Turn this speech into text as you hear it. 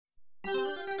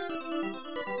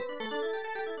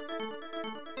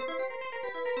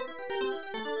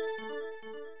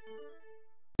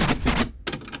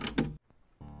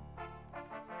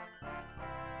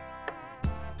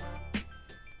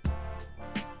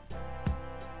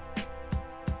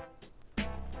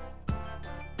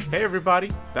Hey everybody,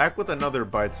 back with another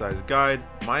bite-sized guide.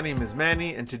 My name is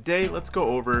Manny and today let's go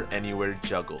over Anywhere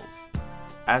Juggles.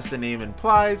 As the name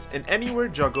implies, an Anywhere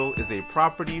Juggle is a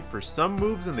property for some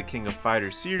moves in the King of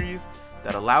Fighters series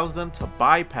that allows them to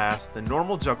bypass the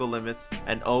normal juggle limits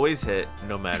and always hit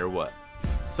no matter what.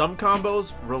 Some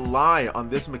combos rely on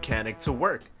this mechanic to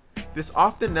work. This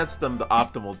often nets them the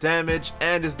optimal damage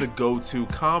and is the go-to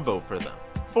combo for them.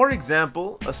 For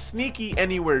example, a sneaky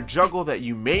Anywhere Juggle that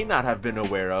you may not have been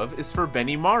aware of is for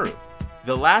Benimaru.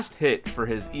 The last hit for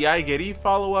his Iaigiri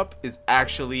follow-up is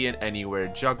actually an Anywhere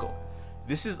Juggle.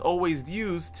 This is always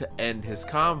used to end his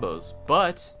combos,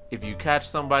 but if you catch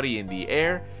somebody in the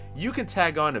air, you can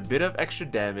tag on a bit of extra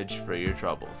damage for your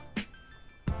troubles.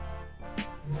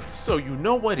 So you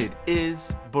know what it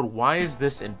is, but why is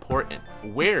this important?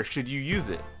 Where should you use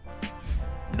it?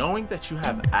 Knowing that you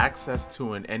have access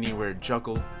to an Anywhere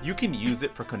Juggle, you can use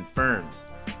it for confirms.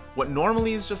 What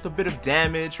normally is just a bit of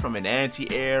damage from an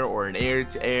anti-air or an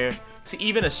air-to-air to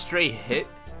even a straight hit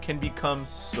can become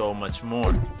so much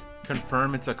more.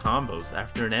 Confirm into combos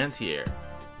after an anti-air.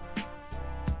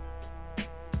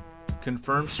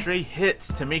 Confirm straight hits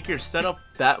to make your setup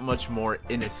that much more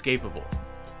inescapable.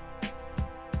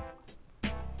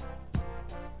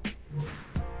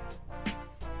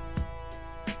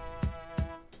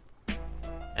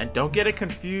 And don't get it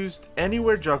confused,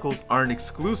 Anywhere Juggles aren't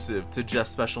exclusive to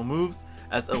just special moves,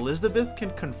 as Elizabeth can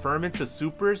confirm into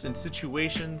supers in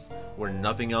situations where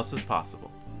nothing else is possible.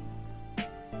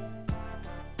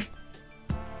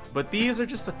 But these are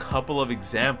just a couple of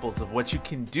examples of what you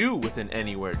can do with an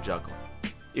Anywhere Juggle.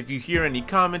 If you hear any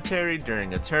commentary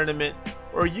during a tournament,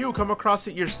 or you come across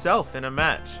it yourself in a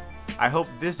match, I hope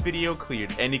this video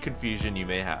cleared any confusion you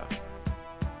may have.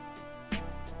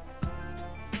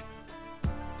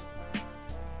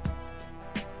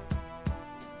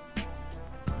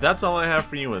 That's all I have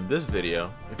for you in this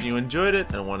video. If you enjoyed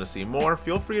it and want to see more,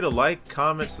 feel free to like,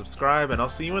 comment, subscribe, and I'll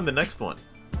see you in the next one.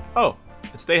 Oh,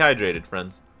 and stay hydrated,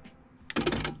 friends.